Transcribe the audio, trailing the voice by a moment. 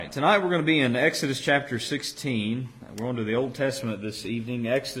Tonight we're going to be in Exodus chapter 16. We're going to the Old Testament this evening,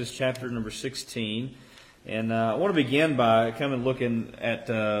 Exodus chapter number 16. And I want to begin by looking at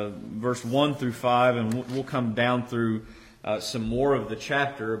verse 1 through 5, and we'll come down through some more of the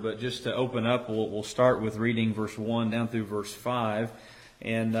chapter. But just to open up, we'll start with reading verse 1 down through verse 5.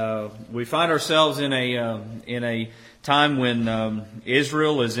 And we find ourselves in a time when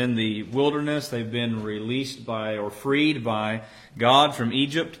Israel is in the wilderness. They've been released by or freed by God from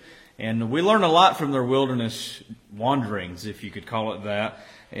Egypt. And we learn a lot from their wilderness wanderings, if you could call it that.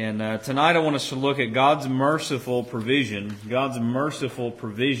 And tonight I want us to look at God's merciful provision,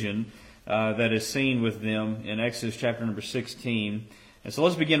 that is seen with them in Exodus chapter number 16. And so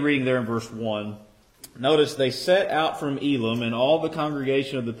let's begin reading there in verse 1. Notice, they set out from Elim, and all the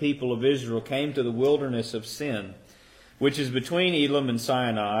congregation of the people of Israel came to the wilderness of Sin, which is between Elim and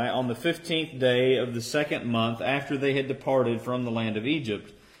Sinai, on the 15th day of the second month after they had departed from the land of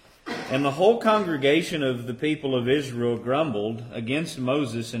Egypt. And the whole congregation of the people of Israel grumbled against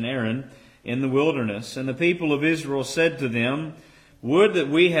Moses and Aaron in the wilderness. And the people of Israel said to them, "Would that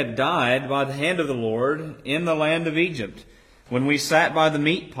we had died by the hand of the Lord in the land of Egypt, when we sat by the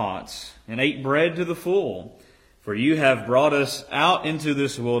meat pots and ate bread to the full. For you have brought us out into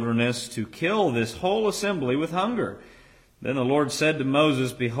this wilderness to kill this whole assembly with hunger." Then the Lord said to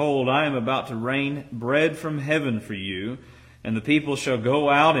Moses, "Behold, I am about to rain bread from heaven for you, and the people shall go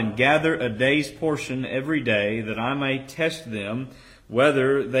out and gather a day's portion every day, that I may test them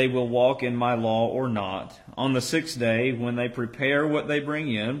whether they will walk in my law or not. On the sixth day, when they prepare what they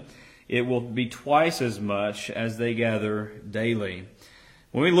bring in, it will be twice as much as they gather daily."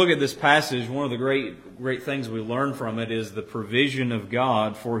 When we look at this passage, one of the great things we learn from it is the provision of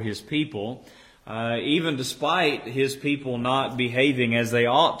God for His people, even despite His people not behaving as they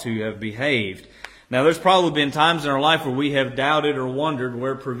ought to have behaved. Now, there's probably been times in our life where we have doubted or wondered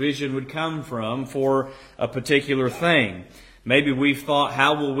where provision would come from for a particular thing. Maybe we've thought,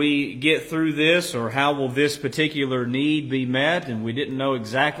 how will we get through this, or how will this particular need be met? And we didn't know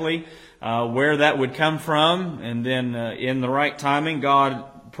exactly where that would come from. And then in the right timing,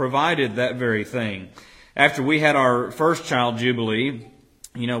 God provided that very thing. After we had our first child jubilee,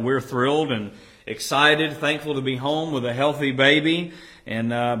 we're thrilled and excited, thankful to be home with a healthy baby. And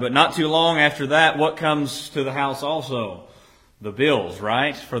but not too long after that, what comes to the house also? The bills,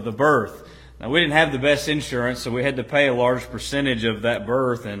 right? For the birth. Now, we didn't have the best insurance, so we had to pay a large percentage of that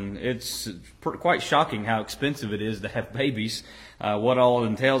birth, and it's quite shocking how expensive it is to have babies, what all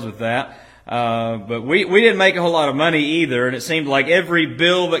entails with that. But we didn't make a whole lot of money either, and it seemed like every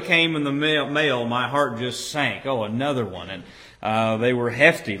bill that came in the mail, my heart just sank. Oh, another one. And they were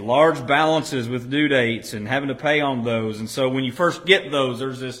hefty, large balances with due dates and having to pay on those. And so when you first get those,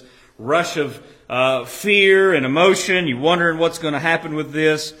 there's this rush of fear and emotion. You're wondering what's going to happen with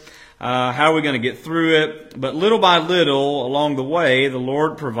this. How are we going to get through it? But little by little, along the way, the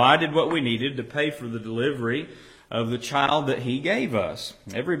Lord provided what we needed to pay for the delivery of the child that He gave us.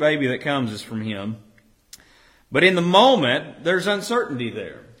 Every baby that comes is from Him. But in the moment, there's uncertainty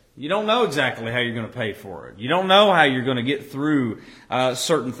there. You don't know exactly how you're going to pay for it. You don't know how you're going to get through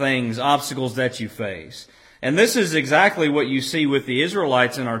certain things, obstacles that you face. And this is exactly what you see with the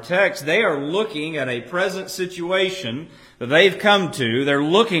Israelites in our text. They are looking at a present situation that they've come to. They're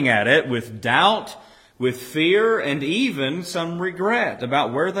looking at it with doubt, with fear, and even some regret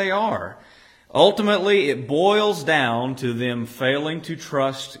about where they are. Ultimately, it boils down to them failing to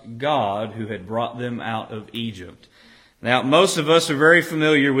trust God who had brought them out of Egypt. Now, most of us are very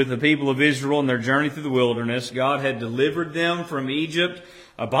familiar with the people of Israel and their journey through the wilderness. God had delivered them from Egypt,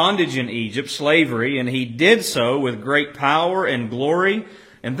 a bondage in Egypt, slavery, and He did so with great power and glory.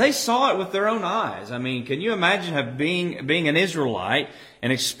 And they saw it with their own eyes. I mean, can you imagine being an Israelite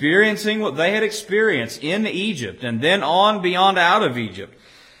and experiencing what they had experienced in Egypt and then on beyond out of Egypt?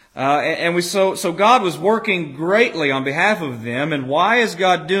 So God was working greatly on behalf of them. And why is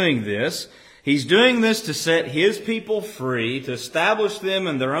God doing this? He's doing this to set His people free, to establish them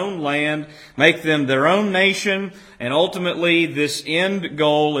in their own land, make them their own nation, and ultimately this end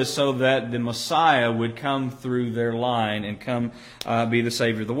goal is so that the Messiah would come through their line and come be the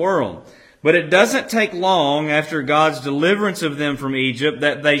Savior of the world. But it doesn't take long after God's deliverance of them from Egypt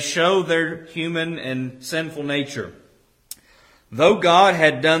that they show their human and sinful nature. Though God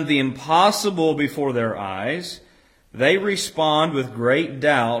had done the impossible before their eyes, they respond with great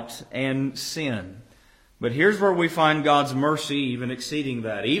doubt and sin. But here's where we find God's mercy even exceeding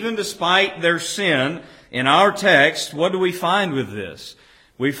that. Even despite their sin, in our text, what do we find with this?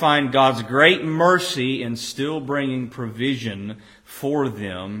 We find God's great mercy in still bringing provision for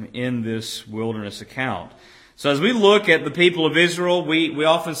them in this wilderness account. So as we look at the people of Israel, we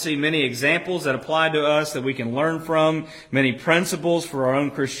often see many examples that apply to us that we can learn from, many principles for our own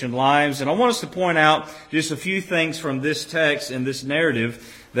Christian lives. And I want us to point out just a few things from this text and this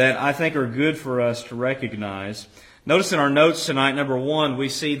narrative that I think are good for us to recognize. Notice in our notes tonight, number one, we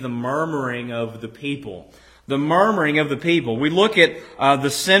see the murmuring of the people. The murmuring of the people. We look at the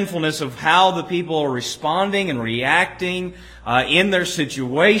sinfulness of how the people are responding and reacting in their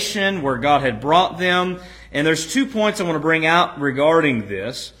situation where God had brought them. And there's 2 points I want to bring out regarding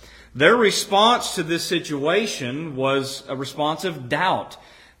this. Their response to this situation was a response of doubt.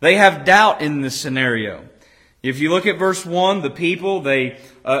 They have doubt in this scenario. If you look at verse 1, the people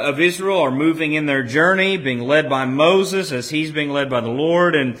of Israel are moving in their journey, being led by Moses as he's being led by the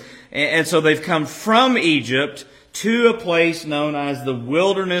Lord. And so they've come from Egypt to a place known as the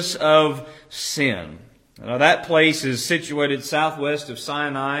wilderness of sin. Now that place is situated southwest of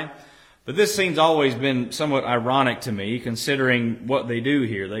Sinai. But this seems always been somewhat ironic to me, considering what they do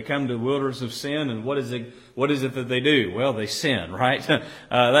here. They come to the wilderness of sin, and what is it that they do? Well, they sin, right?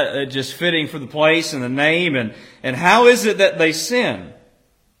 That's just fitting for the place and the name. And how is it that they sin?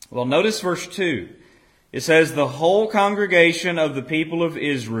 Well, notice verse 2. It says, the whole congregation of the people of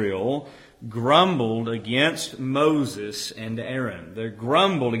Israel grumbled against Moses and Aaron. They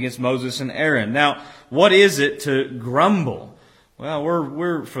grumbled against Moses and Aaron. Now, what is it to grumble? Well,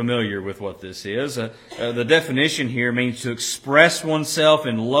 we're familiar with what this is. The definition here means to express oneself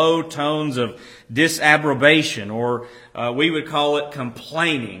in low tones of disapprobation, or we would call it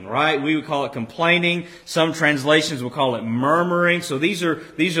complaining, right? We would call it complaining. Some translations will call it murmuring. So these are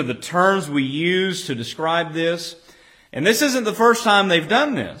the terms we use to describe this. And this isn't the first time they've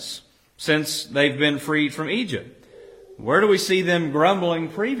done this since they've been freed from Egypt. Where do we see them grumbling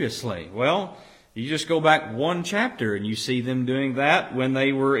previously? Well, you just go back one chapter and you see them doing that when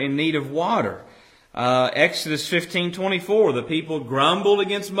they were in need of water. Exodus 15:24, the people grumbled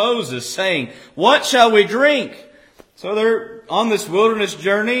against Moses, saying, "What shall we drink?" So they're on this wilderness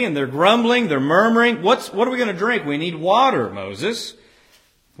journey and they're grumbling, they're murmuring. What are we going to drink? We need water, Moses.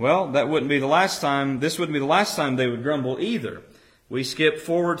 Well, this wouldn't be the last time they would grumble either. We skip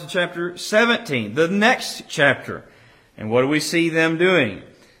forward to chapter 17, the next chapter. And what do we see them doing?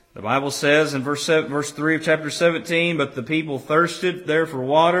 The Bible says in verse 3 of chapter 17, but the people thirsted there for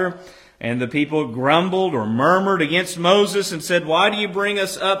water, and the people grumbled or murmured against Moses and said, "Why do you bring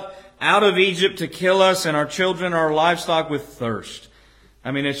us up out of Egypt to kill us and our children and our livestock with thirst?"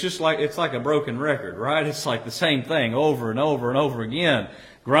 I mean, it's like a broken record, right? It's like the same thing over and over and over again.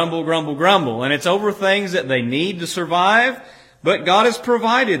 Grumble, grumble, grumble. And it's over things that they need to survive, but God has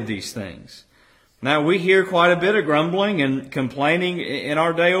provided these things. Now, we hear quite a bit of grumbling and complaining in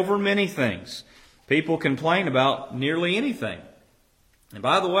our day over many things. People complain about nearly anything. And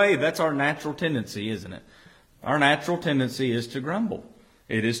by the way, that's our natural tendency, isn't it? Our natural tendency is to grumble.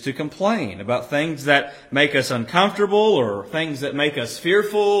 It is to complain about things that make us uncomfortable, or things that make us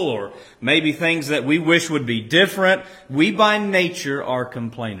fearful, or maybe things that we wish would be different. We by nature are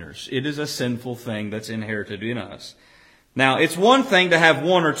complainers. It is a sinful thing that's inherited in us. Now, it's one thing to have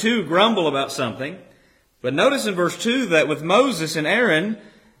one or two grumble about something, but notice in verse 2 that with Moses and Aaron,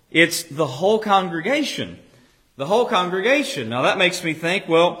 it's the whole congregation. The whole congregation. Now, that makes me think,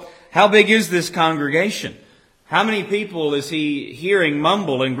 well, how big is this congregation? How many people is he hearing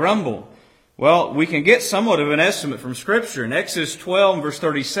mumble and grumble? Well, we can get somewhat of an estimate from Scripture. In Exodus 12, verse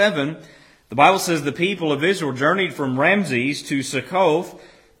 37, the Bible says the people of Israel journeyed from Ramses to Succoth,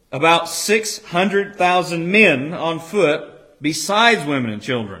 about 600,000 men on foot, besides women and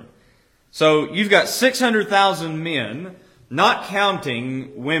children. So you've got 600,000 men, not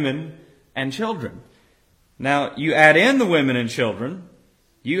counting women and children. Now, you add in the women and children,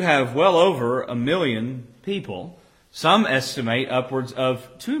 you have well over 1 million people. Some estimate upwards of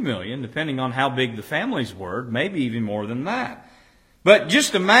 2 million, depending on how big the families were, maybe even more than that. But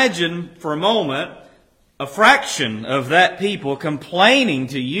just imagine for a moment a fraction of that people complaining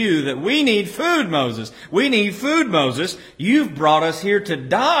to you that we need food, Moses. We need food, Moses. You've brought us here to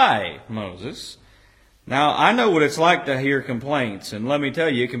die, Moses. Now, I know what it's like to hear complaints, and let me tell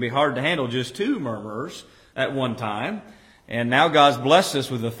you, it can be hard to handle just 2 murmurers at one time. And now God's blessed us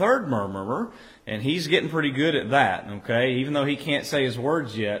with a 3rd murmurer, and he's getting pretty good at that, okay? Even though he can't say his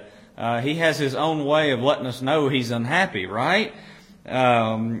words yet, he has his own way of letting us know he's unhappy, right?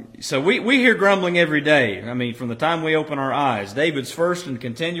 So we hear grumbling every day. I mean, from the time we open our eyes. David's first and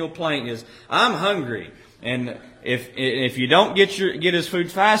continual plaint is, "I'm hungry." And if you don't get his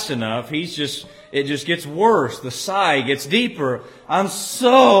food fast enough, it just gets worse. The sigh gets deeper. "I'm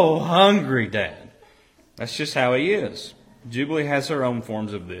so hungry, Dad." That's just how he is. Jubilee has her own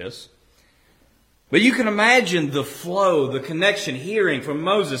forms of this. But you can imagine the flow, the connection, hearing from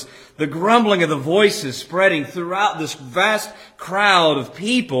Moses, the grumbling of the voices spreading throughout this vast crowd of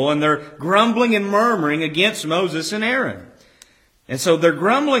people, and they're grumbling and murmuring against Moses and Aaron. And so they're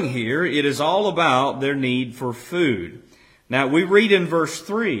grumbling here. It is all about their need for food. Now, we read in verse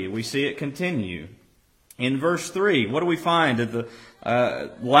 3, we see it continue. In verse 3, what do we find at the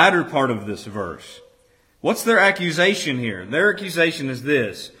latter part of this verse? What's their accusation here? Their accusation is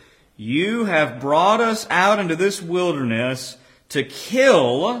this: you have brought us out into this wilderness to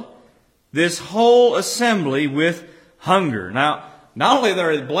kill this whole assembly with hunger. Now, not only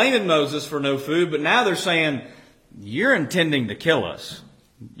are they blaming Moses for no food, but now they're saying, you're intending to kill us.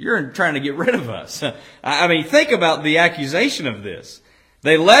 You're trying to get rid of us. I mean, think about the accusation of this.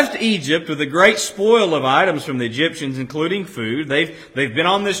 They left Egypt with a great spoil of items from the Egyptians, including food. They've been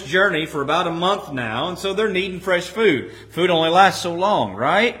on this journey for about a month now, and so they're needing fresh food. Food only lasts so long,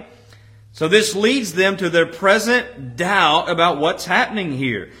 right? So this leads them to their present doubt about what's happening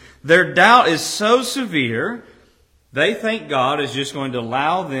here. Their doubt is so severe, they think God is just going to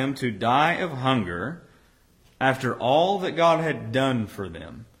allow them to die of hunger after all that God had done for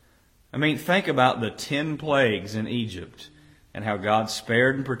them. I mean, think about the 10 plagues in Egypt and how God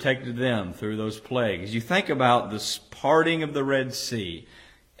spared and protected them through those plagues. You think about the parting of the Red Sea,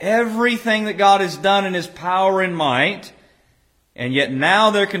 everything that God has done in His power and might, and yet now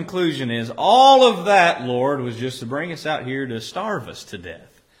their conclusion is, all of that, Lord, was just to bring us out here to starve us to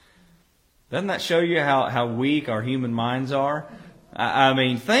death. Doesn't that show you how weak our human minds are? I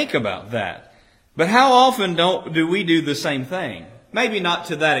mean, think about that. But how often do we do the same thing? Maybe not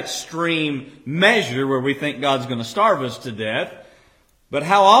to that extreme measure where we think God's going to starve us to death. But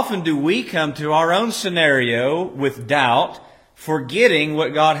how often do we come to our own scenario with doubt, forgetting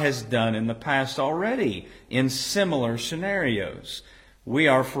what God has done in the past already in similar scenarios? We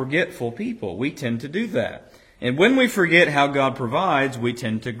are forgetful people. We tend to do that. And when we forget how God provides, we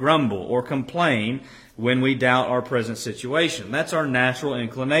tend to grumble or complain when we doubt our present situation. That's our natural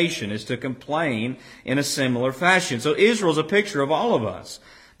inclination, is to complain in a similar fashion. So Israel's a picture of all of us.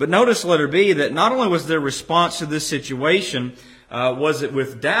 But notice, letter B, that not only was their response to this situation, was it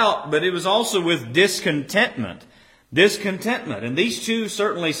with doubt, but it was also with discontentment. Discontentment. And these two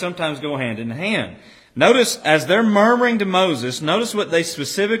certainly sometimes go hand in hand. Notice, as they're murmuring to Moses, notice what they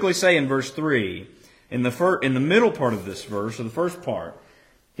specifically say in verse 3. In the middle part of this verse, or the first part.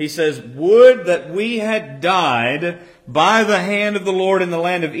 He says, would that we had died by the hand of the Lord in the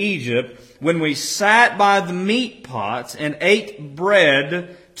land of Egypt, when we sat by the meat pots and ate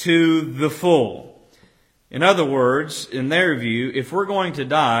bread to the full. In other words, in their view, if we're going to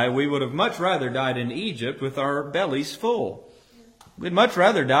die, we would have much rather died in Egypt with our bellies full. We'd much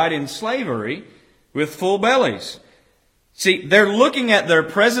rather died in slavery with full bellies. See, they're looking at their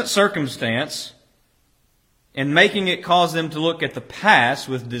present circumstance and making it cause them to look at the past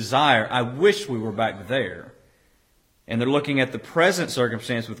with desire. I wish we were back there. And they're looking at the present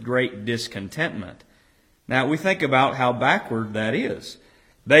circumstance with great discontentment. Now, we think about how backward that is.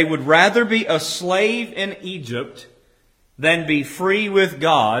 They would rather be a slave in Egypt than be free with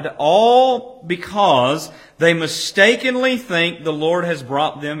God, all because they mistakenly think the Lord has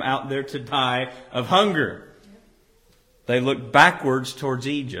brought them out there to die of hunger. They look backwards towards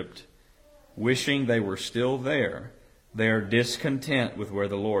Egypt, wishing they were still there. They are discontent with where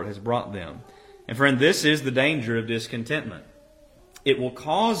the Lord has brought them. And friend, this is the danger of discontentment. It will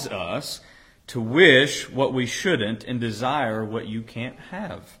cause us to wish what we shouldn't and desire what you can't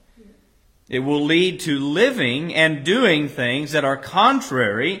have. It will lead to living and doing things that are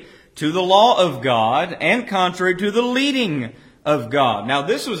contrary to the law of God and contrary to the leading of God. Now,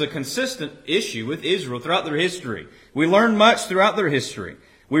 this was a consistent issue with Israel throughout their history. We learn much throughout their history.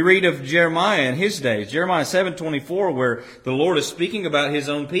 We read of Jeremiah in his days, Jeremiah 7:24, where the Lord is speaking about His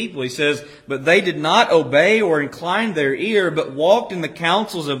own people. He says, but they did not obey or incline their ear, but walked in the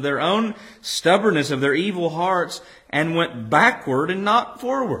counsels of their own stubbornness, of their evil hearts, and went backward and not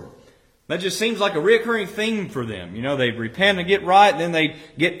forward. That just seems like a recurring theme for them. You know, they repent and get right, then they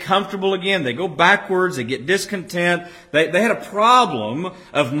get comfortable again. They go backwards, they get discontent. They had a problem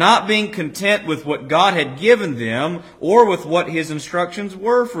of not being content with what God had given them or with what His instructions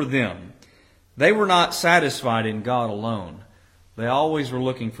were for them. They were not satisfied in God alone. They always were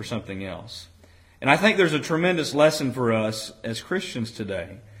looking for something else. And I think there's a tremendous lesson for us as Christians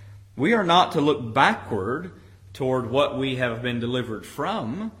today. We are not to look backward toward what we have been delivered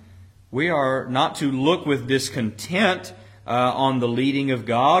from. We are not to look with discontent on the leading of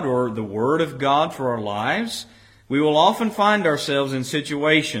God or the Word of God for our lives. We will often find ourselves in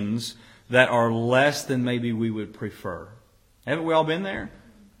situations that are less than maybe we would prefer. Haven't we all been there?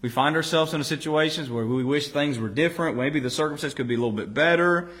 We find ourselves in situations where we wish things were different. Maybe the circumstances could be a little bit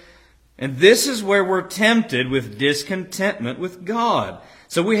better. And this is where we're tempted with discontentment with God.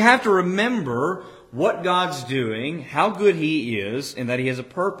 So we have to remember what God's doing, how good He is, and that He has a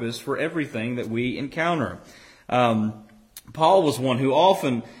purpose for everything that we encounter. Paul was one who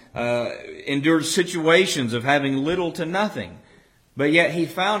often endured situations of having little to nothing, but yet he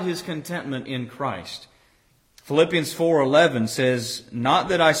found his contentment in Christ. Philippians 4:11 says, "Not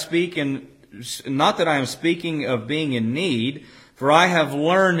that I am speaking of being in need, for I have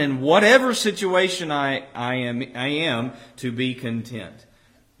learned in whatever situation I am to be content."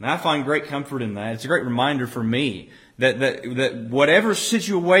 And I find great comfort in that. It's a great reminder for me that whatever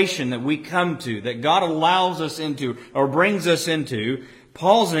situation that we come to, that God allows us into or brings us into,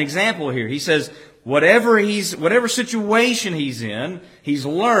 Paul's an example here. He says, whatever situation he's in, he's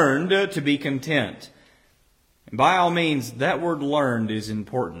learned to be content. And by all means, that word learned is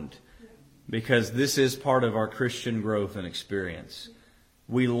important, because this is part of our Christian growth and experience.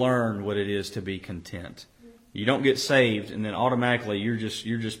 We learn what it is to be content. You don't get saved and then automatically you're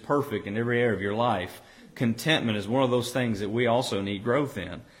just perfect in every area of your life. Contentment is one of those things that we also need growth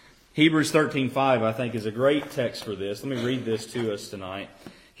in. Hebrews 13:5, I think, is a great text for this. Let me read this to us tonight.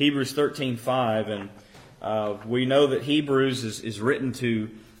 Hebrews 13:5, and we know that Hebrews is written to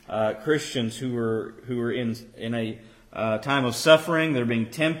Christians who are in a time of suffering. They're being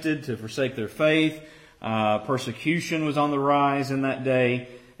tempted to forsake their faith. Persecution was on the rise in that day.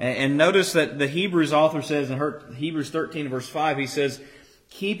 And notice that the Hebrews author says in Hebrews 13 verse 5, he says,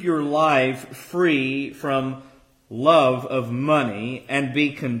 "Keep your life free from love of money and be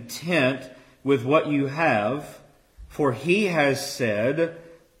content with what you have, for He has said,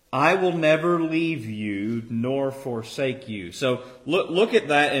 I will never leave you nor forsake you." So look at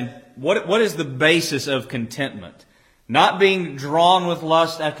that, and what is the basis of contentment? Not being drawn with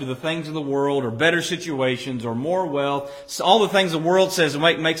lust after the things of the world or better situations or more wealth, all the things the world says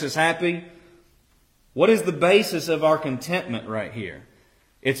makes us happy. What is the basis of our contentment right here?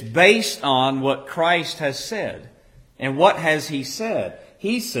 It's based on what Christ has said. And what has He said?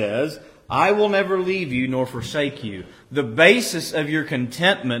 He says, "I will never leave you nor forsake you." The basis of your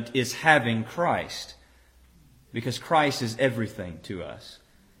contentment is having Christ, because Christ is everything to us.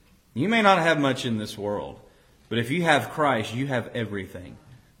 You may not have much in this world, but if you have Christ, you have everything.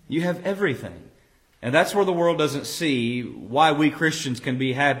 You have everything. And that's where the world doesn't see why we Christians can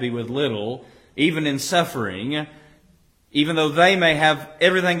be happy with little, even in suffering, even though they may have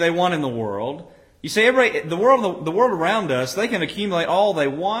everything they want in the world. You see, the world around us, they can accumulate all they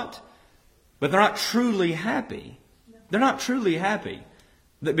want, but they're not truly happy. They're not truly happy.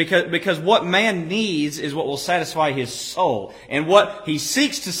 Because what man needs is what will satisfy his soul. And what he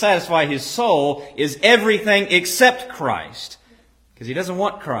seeks to satisfy his soul is everything except Christ. Because he doesn't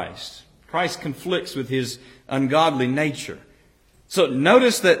want Christ. Christ conflicts with his ungodly nature. So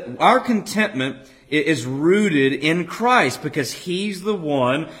notice that our contentment is rooted in Christ, because He's the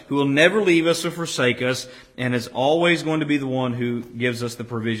one who will never leave us or forsake us, and is always going to be the one who gives us the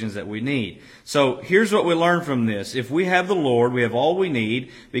provisions that we need. So here's what we learn from this. If we have the Lord, we have all we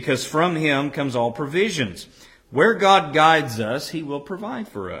need, because from Him comes all provisions. Where God guides us, He will provide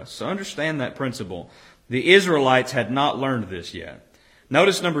for us. So understand that principle. The Israelites had not learned this yet.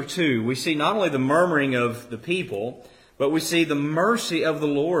 Notice number 2, we see not only the murmuring of the people, but we see the mercy of the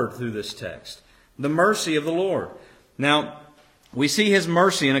Lord through this text. The mercy of the Lord. Now, we see His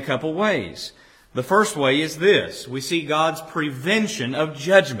mercy in a couple ways. The first way is this. We see God's prevention of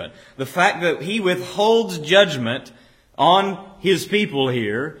judgment. The fact that He withholds judgment on His people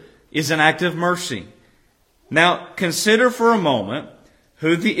here is an act of mercy. Now, consider for a moment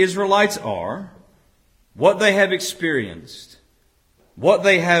who the Israelites are, what they have experienced, what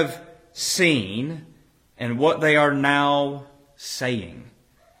they have seen, and what they are now saying.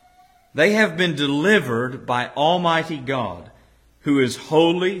 They have been delivered by Almighty God, who is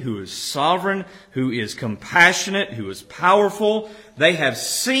holy, who is sovereign, who is compassionate, who is powerful. They have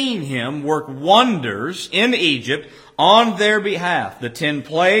seen Him work wonders in Egypt on their behalf. The 10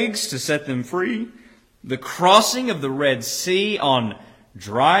 plagues to set them free, the crossing of the Red Sea on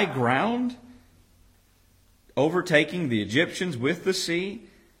dry ground, overtaking the Egyptians with the sea.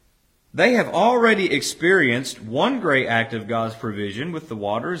 They have already experienced one great act of God's provision with the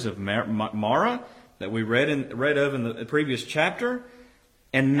waters of Marah that we read of in the previous chapter.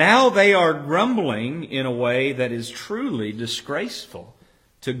 And now they are grumbling in a way that is truly disgraceful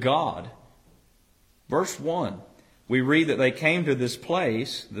to God. Verse 1, we read that they came to this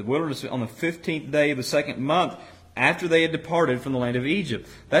place, the wilderness, on the 15th day of the 2nd month after they had departed from the land of Egypt.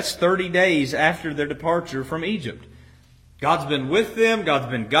 That's 30 days after their departure from Egypt. God's been with them.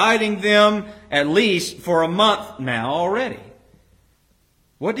 God's been guiding them at least for a month now already.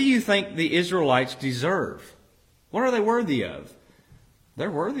 What do you think the Israelites deserve? What are they worthy of?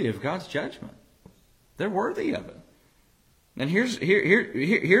 They're worthy of God's judgment. They're worthy of it. And here's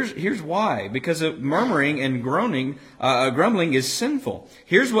why. Because of murmuring and grumbling is sinful.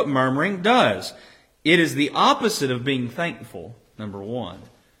 Here's what murmuring does. It is the opposite of being thankful, number one.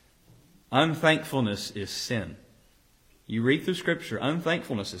 Unthankfulness is sin. You read through Scripture,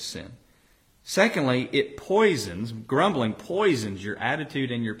 unthankfulness is sin. Secondly, grumbling poisons your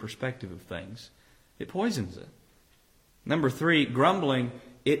attitude and your perspective of things. It poisons it. Number three, grumbling,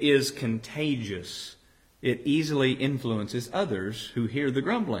 it is contagious. It easily influences others who hear the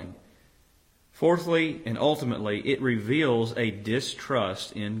grumbling. Fourthly, and ultimately, it reveals a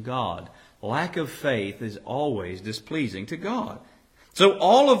distrust in God. Lack of faith is always displeasing to God. So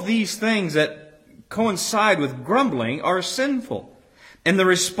all of these things that coincide with grumbling are sinful. And the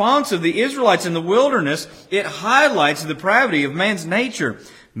response of the Israelites in the wilderness, it highlights the depravity of man's nature.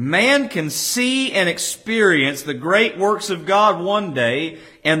 Man can see and experience the great works of God one day,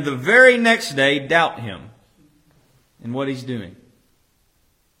 and the very next day doubt Him and what He's doing.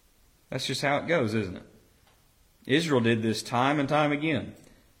 That's just how it goes, isn't it? Israel did this time and time again.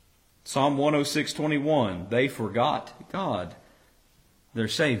 Psalm 106:21, they forgot God, their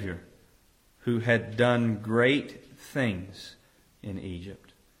Savior, who had done great things in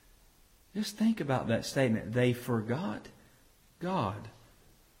Egypt. Just think about that statement. They forgot God,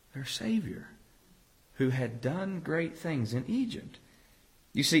 their Savior, who had done great things in Egypt.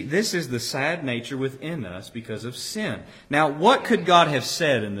 You see, this is the sad nature within us because of sin. Now, what could God have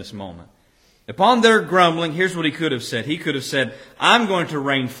said in this moment? Upon their grumbling, here's what He could have said. He could have said, I'm going to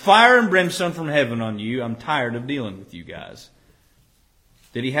rain fire and brimstone from heaven on you. I'm tired of dealing with you guys.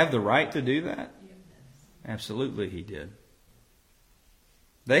 Did He have the right to do that? Absolutely He did.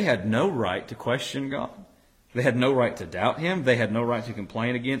 They had no right to question God. They had no right to doubt Him. They had no right to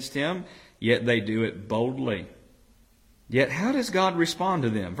complain against Him. Yet they do it boldly. Yet how does God respond to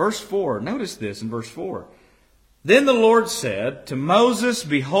them? Verse 4, notice this in verse 4. Then the Lord said to Moses,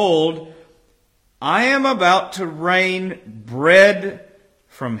 behold, I am about to rain bread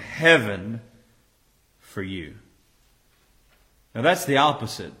from heaven for you. Now that's the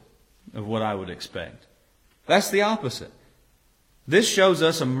opposite of what I would expect. That's the opposite. This shows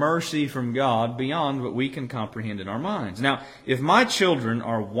us a mercy from God beyond what we can comprehend in our minds. Now, if my children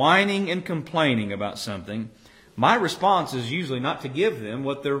are whining and complaining about something, my response is usually not to give them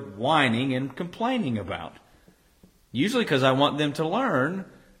what they're whining and complaining about. Usually because I want them to learn,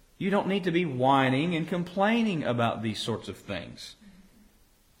 you don't need to be whining and complaining about these sorts of things.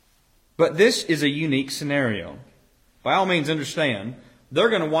 But this is a unique scenario. By all means, understand, they're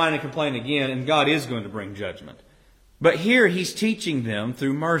going to whine and complain again, and God is going to bring judgment. But here He's teaching them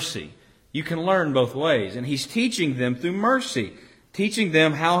through mercy. You can learn both ways. And He's teaching them through mercy. Teaching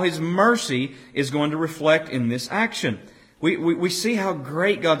them how His mercy is going to reflect in this action. We see how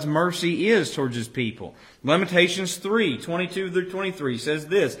great God's mercy is towards His people. Lamentations 3:22-23 says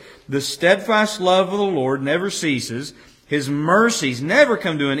this, the steadfast love of the Lord never ceases. His mercies never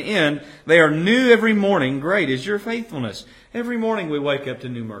come to an end. They are new every morning. Great is your faithfulness. Every morning we wake up to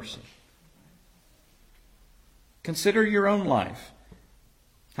new mercy. Consider your own life.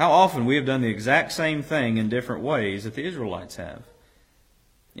 How often we have done the exact same thing in different ways that the Israelites have.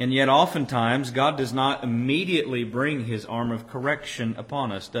 And yet oftentimes God does not immediately bring His arm of correction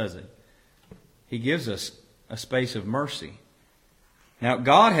upon us, does He? He gives us a space of mercy. Now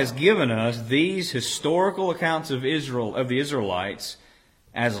God has given us these historical accounts of Israel, of the Israelites,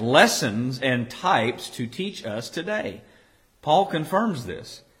 as lessons and types to teach us today. Paul confirms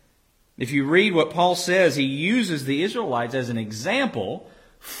this. If you read what Paul says, he uses the Israelites as an example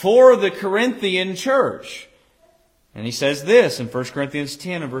for the Corinthian church. And he says this in 1 Corinthians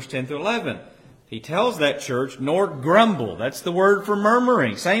 10 and verse 10 through 11. He tells that church, nor grumble. That's the word for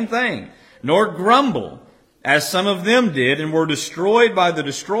murmuring. Same thing. Nor grumble, as some of them did, and were destroyed by the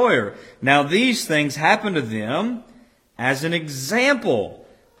destroyer. Now these things happened to them as an example,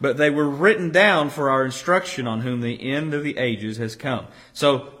 but they were written down for our instruction, on whom the end of the ages has come.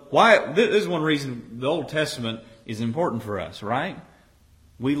 So, this is one reason the Old Testament is important for us, right?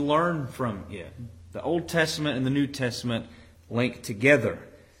 We learn from it. The Old Testament and the New Testament link together.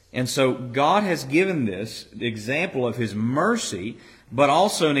 And so God has given this example of His mercy, but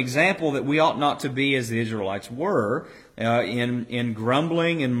also an example that we ought not to be as the Israelites were in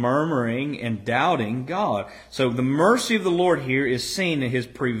grumbling and murmuring and doubting God. So the mercy of the Lord here is seen in His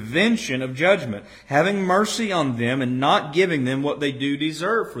prevention of judgment, having mercy on them and not giving them what they do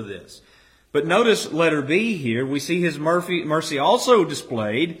deserve for this. But notice letter B here, we see His mercy also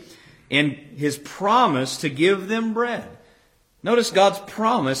displayed in His promise to give them bread. Notice God's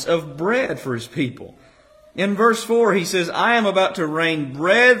promise of bread for His people. In verse 4, He says, I am about to rain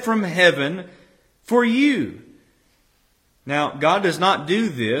bread from heaven for you. Now, God does not do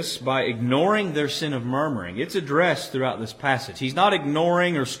this by ignoring their sin of murmuring. It's addressed throughout this passage. He's not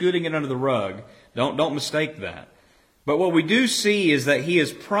ignoring or scooting it under the rug. Don't mistake that. But what we do see is that He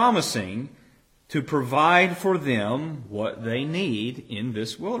is promising to provide for them what they need in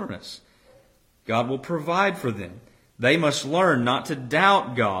this wilderness. God will provide for them. They must learn not to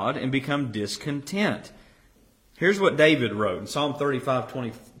doubt God and become discontent. Here's what David wrote in Psalm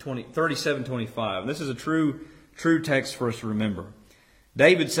 37:25. This is a true text for us to remember.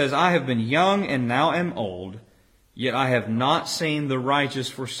 David says, I have been young and now am old, yet I have not seen the righteous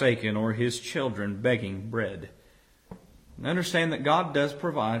forsaken or his children begging bread. And understand that God does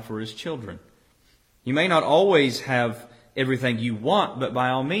provide for His children. You may not always have everything you want, but by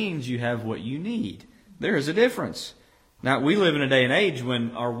all means you have what you need. There is a difference. Now, we live in a day and age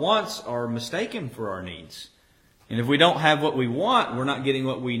when our wants are mistaken for our needs. And if we don't have what we want, we're not getting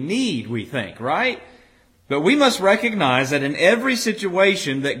what we need, we think, right? But we must recognize that in every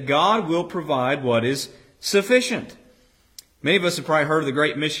situation that God will provide what is sufficient. Many of us have probably heard of the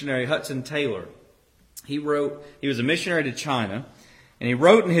great missionary Hudson Taylor. He was a missionary to China, and he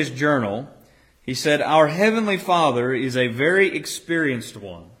wrote in his journal, he said, Our Heavenly Father is a very experienced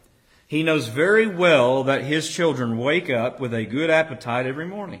one. He knows very well that His children wake up with a good appetite every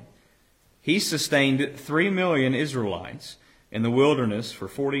morning. He sustained 3 million Israelites in the wilderness for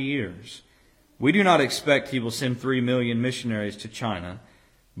 40 years. We do not expect He will send 3 million missionaries to China,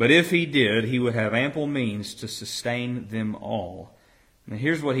 but if He did, He would have ample means to sustain them all. Now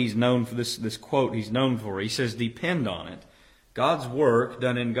here's what he's known for, this quote he's known for. He says, depend on it. God's work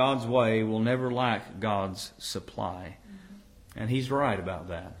done in God's way will never lack God's supply. And he's right about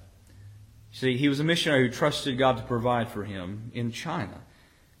that. See, he was a missionary who trusted God to provide for him in China.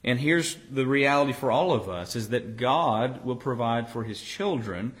 And here's the reality for all of us, is that God will provide for His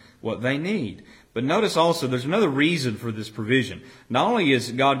children what they need. But notice also, there's another reason for this provision. Not only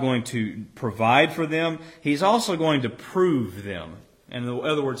is God going to provide for them, He's also going to prove them. And in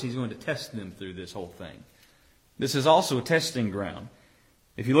other words, He's going to test them through this whole thing. This is also a testing ground.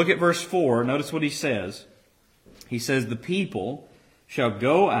 If you look at verse 4, notice what he says. He says, the people shall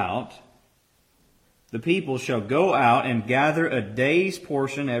go out and gather a day's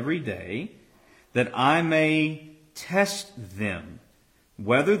portion every day, that I may test them,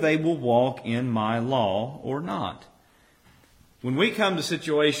 whether they will walk in my law or not. When we come to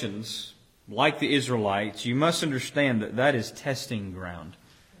situations like the Israelites, you must understand that that is testing ground.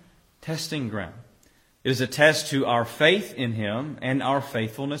 Testing ground. It is a test to our faith in Him and our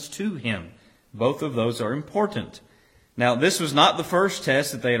faithfulness to Him. Both of those are important. Now, this was not the first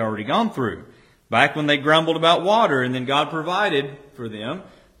test that they had already gone through. Back when they grumbled about water and then God provided for them,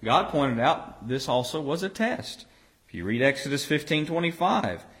 God pointed out this also was a test. If you read Exodus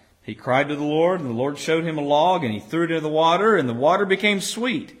 15:25, he cried to the Lord, and the Lord showed him a log, and he threw it into the water, and the water became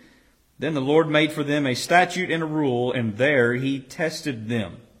sweet. Then the Lord made for them a statute and a rule, and there He tested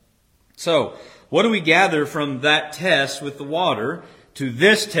them. So, what do we gather from that test with the water to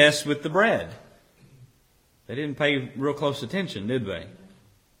this test with the bread? They didn't pay real close attention, did they?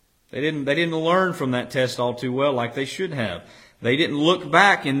 They didn't learn from that test all too well like they should have. They didn't look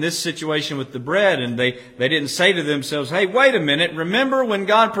back in this situation with the bread, and they didn't say to themselves, hey, wait a minute, remember when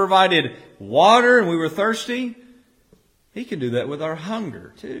God provided water and we were thirsty? He can do that with our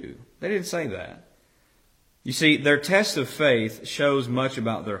hunger too. They didn't say that. You see, their test of faith shows much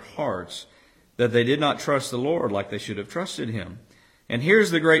about their hearts, that they did not trust the Lord like they should have trusted Him. And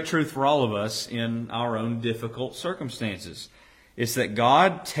here's the great truth for all of us in our own difficult circumstances. It's that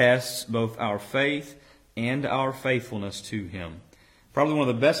God tests both our faith and our faithfulness to Him. Probably one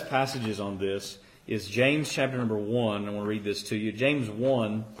of the best passages on this is James chapter number 1. I want to read this to you. James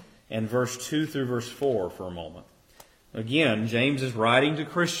 1 and verse 2 through verse 4 for a moment. Again, James is writing to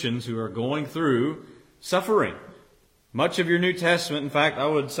Christians who are going through suffering. Much of your New Testament, in fact, I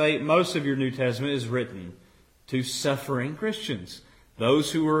would say most of your New Testament is written to suffering Christians.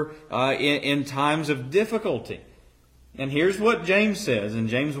 Those who are in times of difficulty. And here's what James says in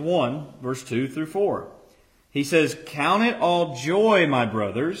James 1, verse 2 through 4. He says, count it all joy, my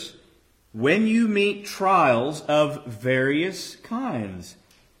brothers, when you meet trials of various kinds.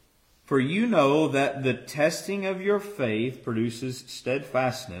 For you know that the testing of your faith produces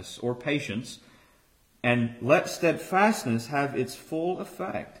steadfastness or patience, and let steadfastness have its full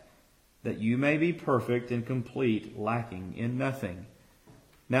effect, that you may be perfect and complete, lacking in nothing.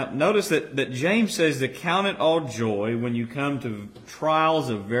 Now, notice that James says to count it all joy when you come to trials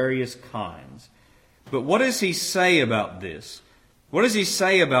of various kinds. But what does he say about this? What does he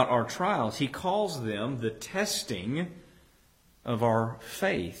say about our trials? He calls them the testing of our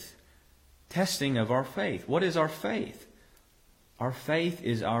faith. Testing of our faith. What is our faith? Our faith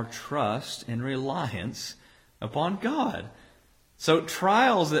is our trust and reliance upon God. So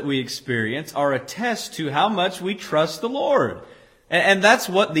trials that we experience are a test to how much we trust the Lord. And that's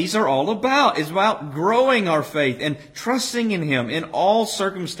what these are all about. It's about growing our faith and trusting in Him in all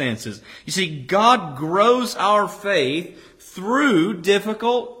circumstances. You see, God grows our faith through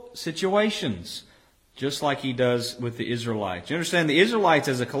difficult situations, just like He does with the Israelites. You understand, the Israelites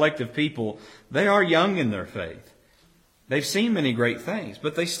as a collective people, they are young in their faith. They've seen many great things,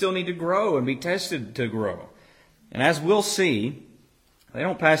 but they still need to grow and be tested to grow. And as we'll see, they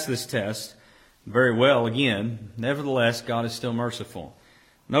don't pass this test very well again. Nevertheless, God is still merciful.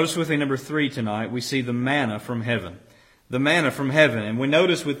 Notice with me number 3 tonight, we see the manna from heaven. The manna from heaven. And we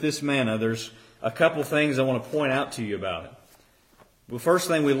notice with this manna, there's a couple things I want to point out to you about it. The first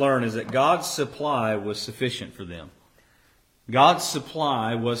thing we learn is that God's supply was sufficient for them. God's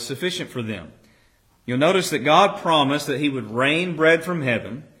supply was sufficient for them. You'll notice that God promised that He would rain bread from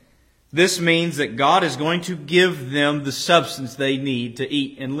heaven. This means that God is going to give them the substance they need to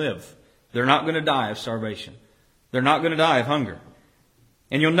eat and live. They're not going to die of starvation. They're not going to die of hunger.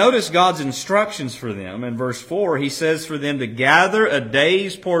 And you'll notice God's instructions for them. In verse 4, He says for them to gather a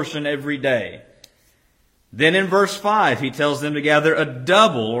day's portion every day. Then in verse 5, He tells them to gather a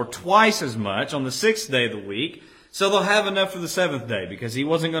double or twice as much on the 6th day of the week, so they'll have enough for the 7th day, because He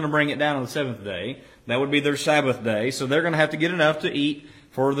wasn't going to bring it down on the 7th day. That would be their Sabbath day, so they're going to have to get enough to eat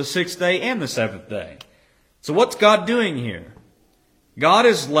for the 6th day and the 7th day. So what's God doing here? God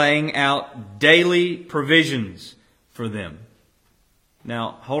is laying out daily provisions for them.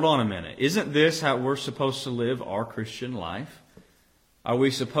 Now, hold on a minute. Isn't this how we're supposed to live our Christian life? Are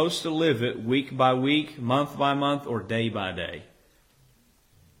we supposed to live it week by week, month by month, or day by day?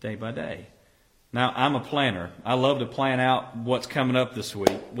 Day by day. Now, I'm a planner. I love to plan out what's coming up this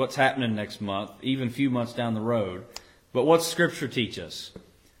week, what's happening next month, even a few months down the road. But what's Scripture teach us?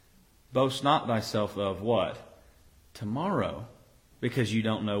 Boast not thyself of what? Tomorrow. Because you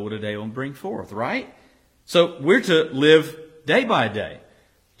don't know what a day will bring forth, right? So we're to live day by day.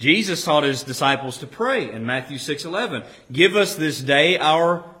 Jesus taught His disciples to pray in Matthew 6:11. Give us this day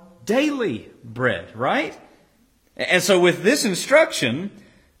our daily bread, right? And so with this instruction,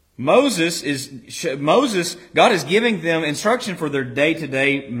 God is giving them instruction for their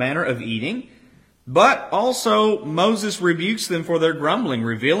day-to-day manner of eating. But also Moses rebukes them for their grumbling,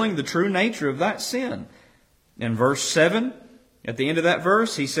 revealing the true nature of that sin. In verse 7, at the end of that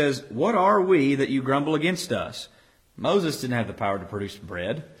verse, he says, "What are we that you grumble against us?" Moses didn't have the power to produce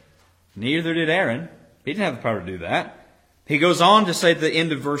bread. Neither did Aaron. He didn't have the power to do that. He goes on to say at the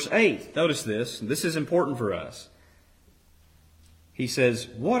end of verse 8, notice this, this is important for us. He says,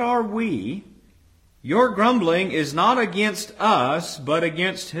 "What are we? Your grumbling is not against us, but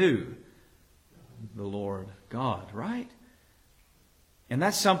against who? The Lord God," right? And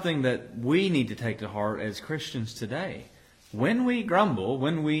that's something that we need to take to heart as Christians today. When we grumble,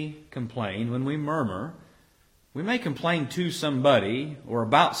 when we complain, when we murmur, we may complain to somebody or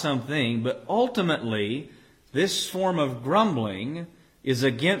about something, but ultimately, this form of grumbling is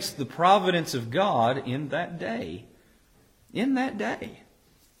against the providence of God in that day. In that day.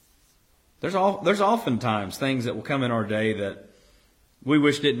 There's oftentimes things that will come in our day that we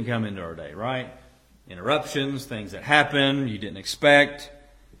wish didn't come into our day, right? Interruptions, things that happen you didn't expect.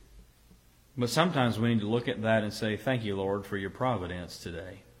 But sometimes we need to look at that and say, "Thank you, Lord, for your providence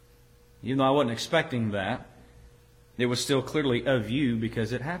today." Even though I wasn't expecting that, it was still clearly of you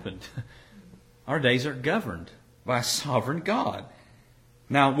because it happened. Our days are governed by a sovereign God.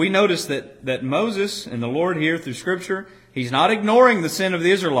 Now, we notice that Moses and the Lord here through Scripture, He's not ignoring the sin of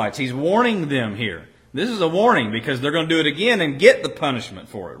the Israelites. He's warning them here. This is a warning because they're going to do it again and get the punishment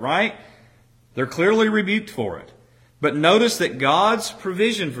for it, right? They're clearly rebuked for it. But notice that God's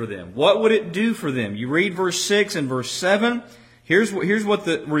provision for them, what would it do for them? You read verse 6 and verse 7. Here's what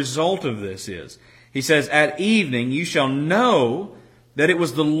the result of this is. He says, "At evening you shall know that it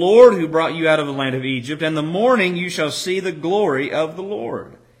was the Lord who brought you out of the land of Egypt, and in the morning you shall see the glory of the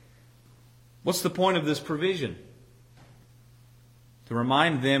Lord." What's the point of this provision? To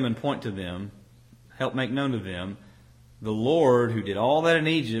remind them and point to them, help make known to them, the Lord who did all that in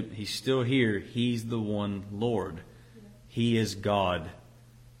Egypt, He's still here. He's the one Lord. He is God,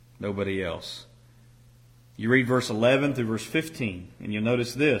 nobody else. You read verse 11 through verse 15, and you'll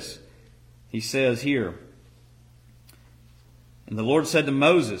notice this. He says here, And the Lord said to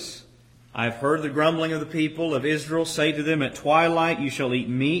Moses, I have heard the grumbling of the people of Israel. Say to them, at twilight you shall eat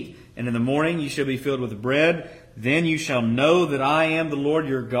meat, and in the morning you shall be filled with bread. Then you shall know that I am the Lord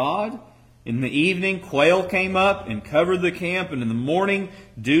your God. In the evening quail came up and covered the camp, and in the morning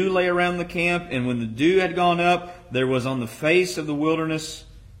dew lay around the camp. And when the dew had gone up, there was on the face of the wilderness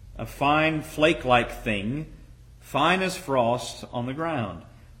a fine flake-like thing, fine as frost on the ground.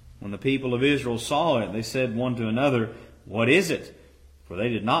 When the people of Israel saw it, they said one to another, What is it? For they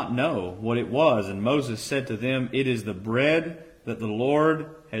did not know what it was. And Moses said to them, It is the bread that the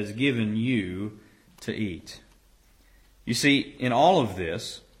Lord has given you to eat. You see, in all of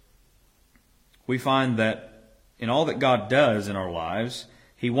this, we find that in all that God does in our lives,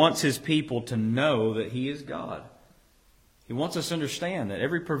 He wants His people to know that He is God. He wants us to understand that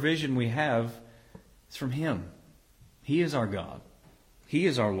every provision we have is from Him. He is our God. He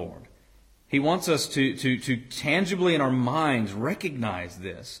is our Lord. He wants us to tangibly in our minds recognize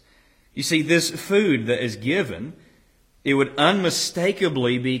this. You see, this food that is given, it would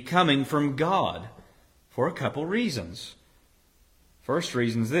unmistakably be coming from God for a couple reasons. First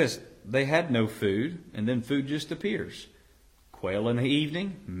reason is this. They had no food, and then food just appears. Quail in the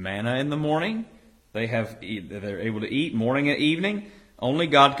evening, manna in the morning. They're able to eat morning and evening. Only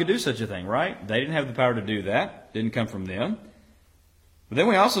God could do such a thing, right? They didn't have the power to do that. Didn't come from them. But then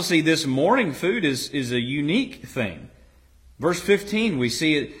we also see this morning food is a unique thing. Verse 15, we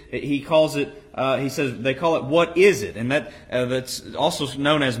see it. He calls it. He says they call it what is it, and that's also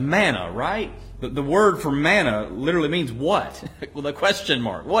known as manna, right? The word for manna literally means what? With a question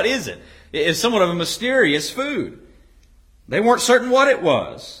mark. What is it? It's somewhat of a mysterious food. They weren't certain what it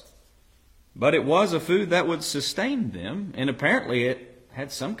was, but it was a food that would sustain them, and apparently it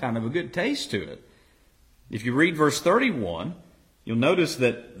had some kind of a good taste to it. If you read verse 31, you'll notice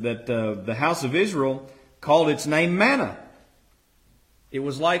that the house of Israel called its name manna. It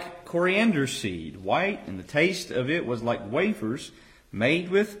was like coriander seed, white, and the taste of it was like wafers made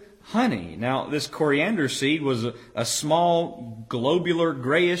with honey. Now, this coriander seed was a small, globular,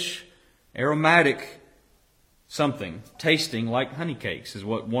 grayish, aromatic something, tasting like honey cakes, is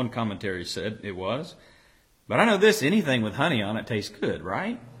what one commentary said it was. But I know this, anything with honey on it tastes good,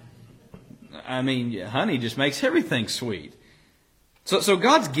 right? I mean, honey just makes everything sweet. So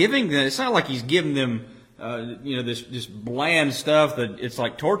God's giving them, it's not like He's giving them, this bland stuff that it's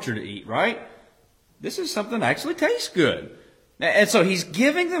like torture to eat, right? This is something that actually tastes good. And so He's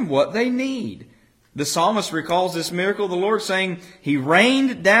giving them what they need. The psalmist recalls this miracle of the Lord saying, He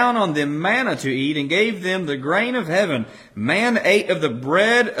rained down on them manna to eat and gave them the grain of heaven. Man ate of the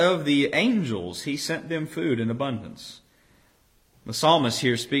bread of the angels. He sent them food in abundance. The psalmist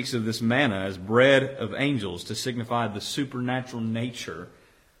here speaks of this manna as bread of angels to signify the supernatural nature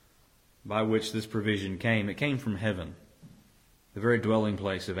by which this provision came. It came from heaven, the very dwelling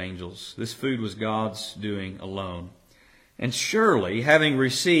place of angels. This food was God's doing alone. And surely, having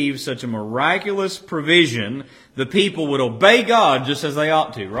received such a miraculous provision, the people would obey God just as they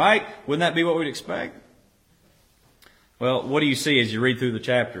ought to, right? Wouldn't that be what we'd expect? Well, what do you see as you read through the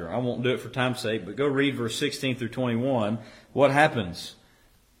chapter? I won't do it for time's sake, but go read verse 16 through 21. What happens?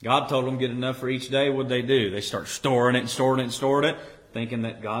 God told them get enough for each day. What did they do? They start storing it and storing it and storing it, thinking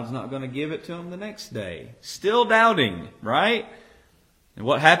that God's not going to give it to them the next day. Still doubting, right? And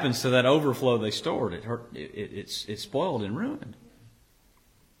what happens to that overflow they stored? It's spoiled and ruined.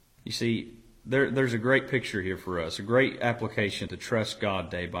 You see, there's a great picture here for us, a great application to trust God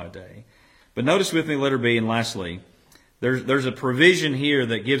day by day. But notice with me, letter B, and lastly, there's a provision here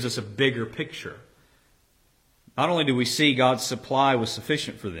that gives us a bigger picture. Not only do we see God's supply was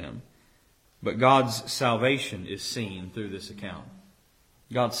sufficient for them, but God's salvation is seen through this account.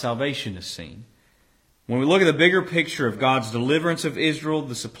 God's salvation is seen. When we look at the bigger picture of God's deliverance of Israel,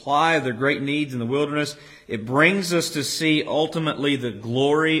 the supply of their great needs in the wilderness, it brings us to see ultimately the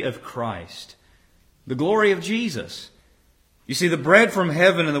glory of Christ. The glory of Jesus. You see, the bread from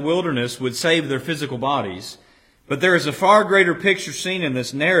heaven in the wilderness would save their physical bodies, but there is a far greater picture seen in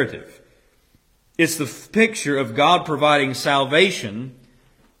this narrative. It's the picture of God providing salvation,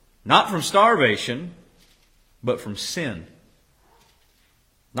 not from starvation, but from sin.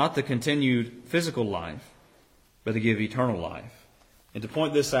 Not the continued physical life, but to give eternal life. And to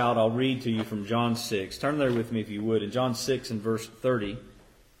point this out, I'll read to you from John 6. Turn there with me if you would. In John 6 and verse 30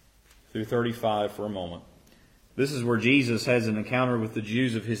 through 35 for a moment. This is where Jesus has an encounter with the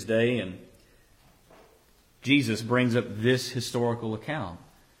Jews of His day, and Jesus brings up this historical account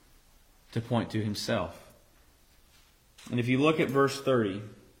to point to Himself. And if you look at verse 30,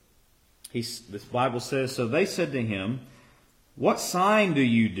 this Bible says, So they said to Him, What sign do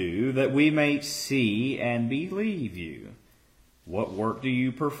you do that we may see and believe you? what work do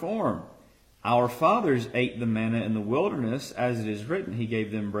you perform? Our fathers ate the manna in the wilderness, as it is written, He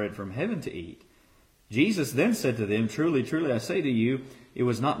gave them bread from heaven to eat. Jesus then said to them, Truly, truly, I say to you, it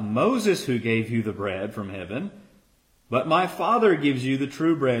was not Moses who gave you the bread from heaven, but my Father gives you the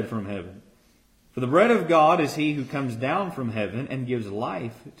true bread from heaven. For the bread of God is He who comes down from heaven and gives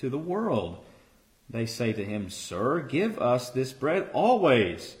life to the world. They say to Him, Sir, give us this bread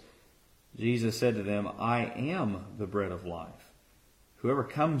always. Jesus said to them, I am the bread of life. Whoever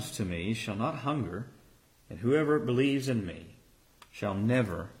comes to me shall not hunger, and whoever believes in me shall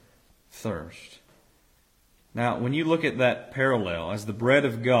never thirst. Now, when you look at that parallel, as the bread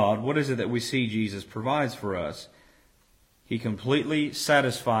of God, what is it that we see Jesus provides for us? He completely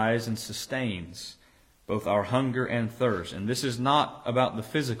satisfies and sustains both our hunger and thirst. And this is not about the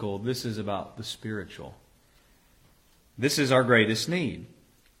physical, this is about the spiritual. This is our greatest need.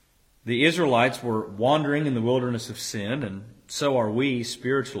 The Israelites were wandering in the wilderness of sin, and so are we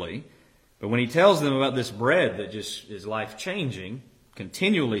spiritually. But when He tells them about this bread that just is life-changing,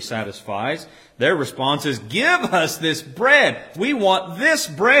 continually satisfies, their response is, Give us this bread! We want this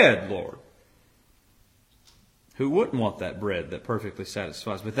bread, Lord! Who wouldn't want that bread that perfectly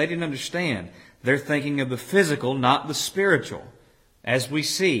satisfies? But they didn't understand. They're thinking of the physical, not the spiritual, as we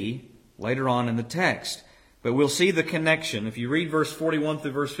see later on in the text. But we'll see the connection. If you read verse 41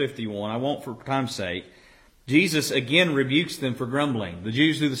 through verse 51, I won't for time's sake, Jesus again rebukes them for grumbling. The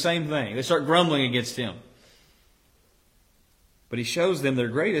Jews do the same thing. They start grumbling against Him. But He shows them their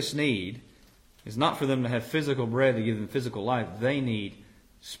greatest need is not for them to have physical bread to give them physical life. They need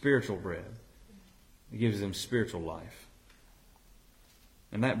spiritual bread. It gives them spiritual life.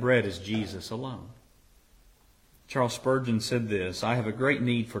 And that bread is Jesus alone. Charles Spurgeon said this, I have a great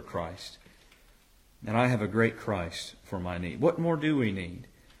need for Christ, and I have a great Christ for my need. What more do we need?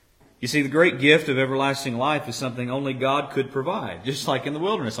 You see, the great gift of everlasting life is something only God could provide. Just like in the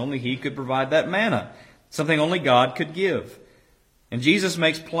wilderness, only He could provide that manna. Something only God could give. And Jesus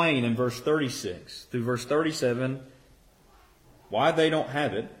makes plain in verse 36 through verse 37 why they don't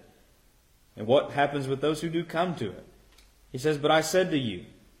have it and what happens with those who do come to it. He says, But I said to you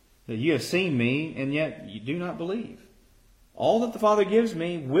that you have seen me, and yet you do not believe. All that the Father gives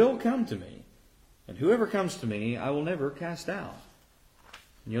me will come to me, and whoever comes to me I will never cast out.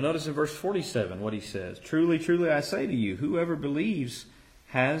 And you'll notice in verse 47 what He says, Truly, truly, I say to you, whoever believes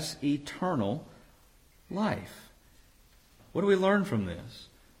has eternal life. What do we learn from this?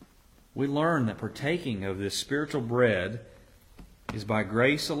 We learn that partaking of this spiritual bread is by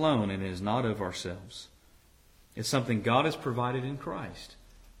grace alone and is not of ourselves. It's something God has provided in Christ.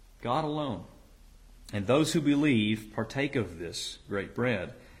 God alone. And those who believe partake of this great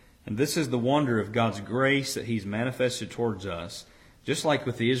bread. And this is the wonder of God's grace that He's manifested towards us. Just like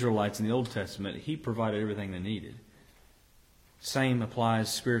with the Israelites in the Old Testament, He provided everything they needed. Same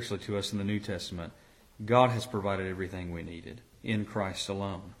applies spiritually to us in the New Testament. God has provided everything we needed in Christ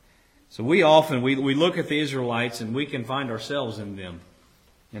alone. So we often look at the Israelites and we can find ourselves in them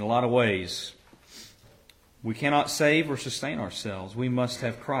in a lot of ways. We cannot save or sustain ourselves. We must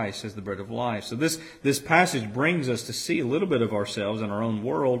have Christ as the bread of life. So this passage brings us to see a little bit of ourselves in our own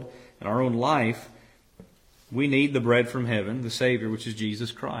world, in our own life. We need the bread from heaven, the Savior, which is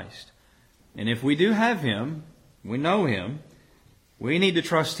Jesus Christ. And if we do have Him, we know Him, we need to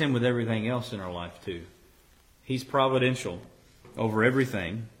trust Him with everything else in our life too. He's providential over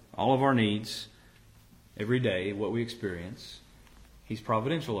everything, all of our needs, every day, what we experience. He's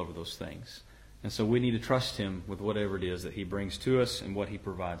providential over those things. And so we need to trust Him with whatever it is that He brings to us and what He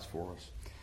provides for us.